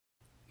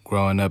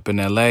Growing up in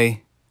LA,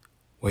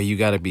 where you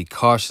gotta be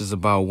cautious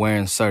about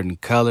wearing certain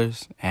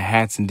colors and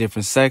hats in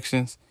different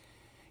sections,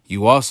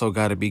 you also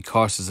gotta be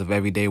cautious of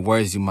everyday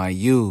words you might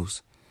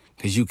use,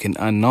 cause you can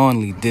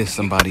unknowingly diss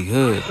somebody's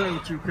hood.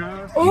 You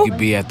could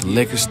be at the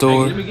liquor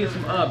store. Hey, let me get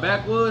some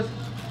backwoods.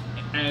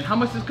 And how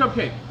much is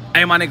cupcake?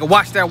 Hey, my nigga,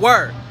 watch that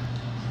word.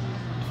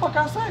 Fuck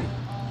I say?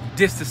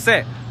 Diss the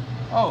set.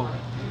 Oh,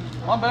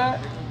 my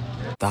bad.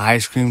 The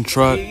ice cream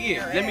truck.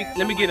 Yeah.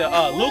 Let me get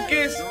a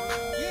Lucas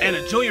and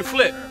a Junior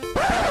Flip.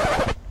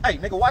 Hey,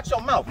 nigga, watch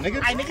your mouth,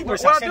 nigga. Hey, nigga, you better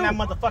start saying that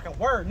motherfucking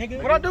word,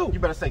 nigga. What I do? You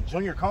better say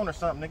Junior Cone or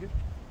something, nigga.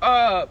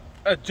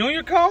 A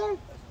Junior Cone?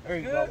 There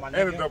you go, my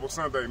nigga. And a double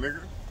Sunday, nigga.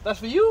 That's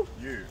for you?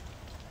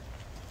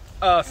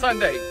 Yeah.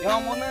 Sunday. You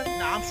don't want that?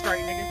 Nah, I'm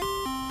straight,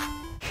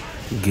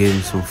 nigga.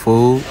 Getting some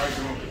food.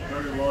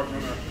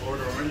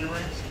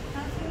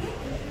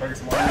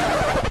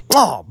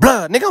 Oh,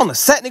 blood, nigga, on the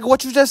set, nigga,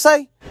 what you just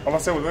say? All I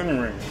said was onion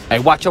rings. Hey,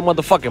 watch your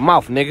motherfucking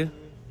mouth, nigga.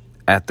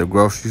 At the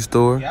grocery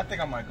store. Yeah, I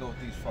think I might go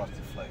with these Frosted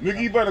Flakes.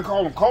 Nigga, you better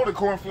call them coated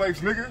cornflakes,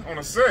 nigga, on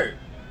the set.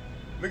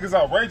 Niggas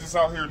outrageous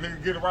out here,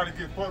 nigga. Get it right and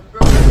get fucked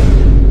up.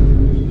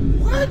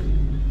 What?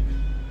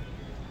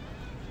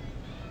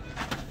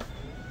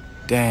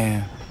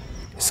 Damn,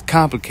 it's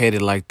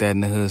complicated like that in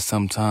the hood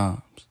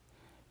sometimes.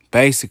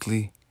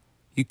 Basically,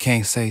 you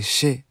can't say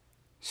shit.